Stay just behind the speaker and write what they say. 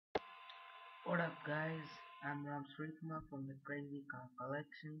What up, guys? I'm Ram Srikumar from the Crazy Car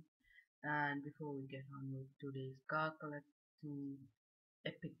Collection. And before we get on with today's car collecting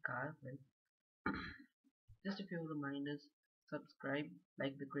epic car, well, just a few reminders. Subscribe,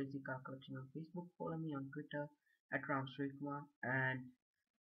 like the Crazy Car Collection on Facebook, follow me on Twitter at Ram Srikumar, and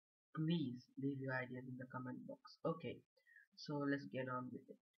please leave your ideas in the comment box. Okay, so let's get on with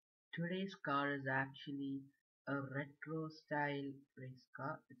it. Today's car is actually a retro style race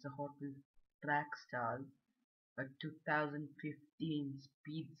car. It's a Hot Wheels track style, a 2015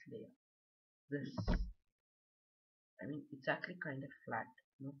 Speed Slayer. This, it's actually kind of flat.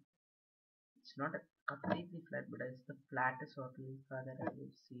 You know, it's not a completely flat, but it's the flattest Hot Wheels car that I've ever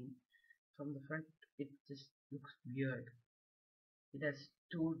seen. From the front, it just looks weird. It has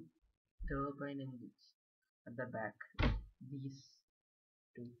two turbine engines at the back. These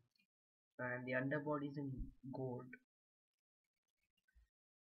two, and the underbody is in gold.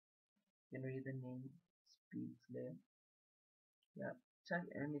 You can read the name Speed Slayer. Yeah,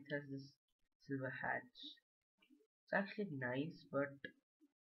 and it has this silver hatch. It's actually nice, but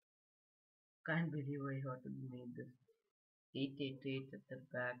can't believe I had to made this 888 at the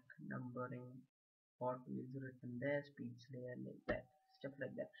back, numbering, Hot Wheels written there, Speed Slayer like that, stuff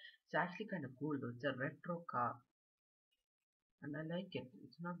like that. It's actually kind of cool though. It's a retro car, and I like it.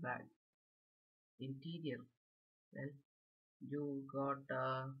 It's not bad. Interior, well, you got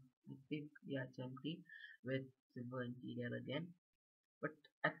I think yeah, it's empty with silver interior again. But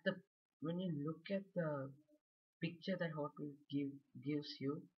at the when you look at the picture that Hot Wheels gives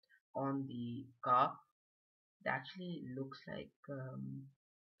you on the car, it actually looks like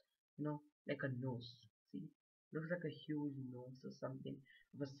like a nose. See, looks like a huge nose or something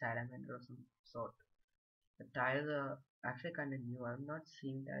of a salamander or some sort. The tires are actually kind of new. I've not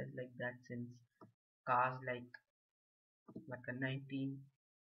seen tires like that since cars like a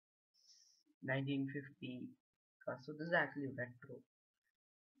 1950 car. So this is actually retro,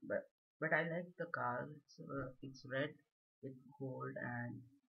 but I like the car. It's red with gold and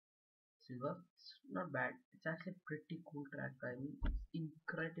silver. It's not bad. It's actually pretty cool track. I mean, it's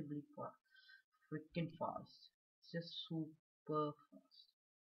incredibly fast, freaking fast. It's just super fast.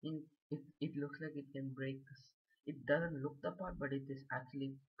 It looks like it can break this. It doesn't look the part, but it is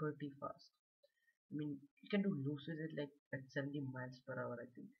actually pretty fast. I mean, you can do loops with it like at 70 miles per hour, I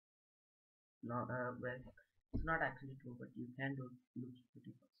think. No, well, it's not actually true, but you can do loops pretty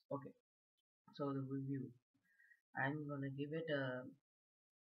fast. Okay, so the review. I'm gonna give it a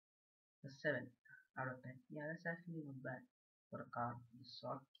 7 out of 10. Yeah, that's actually not bad for a car this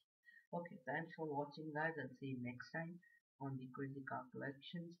short. Okay, thanks for watching, guys. I'll see you next time on the Crazy Car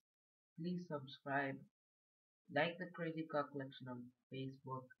Collections. Please subscribe, like the Crazy Car Collection on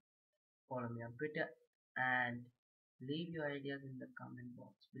Facebook, follow me on Twitter, and leave your ideas in the comment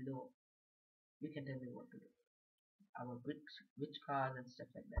box below. You can tell me what to do about which cars and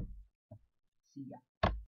stuff like that. See ya.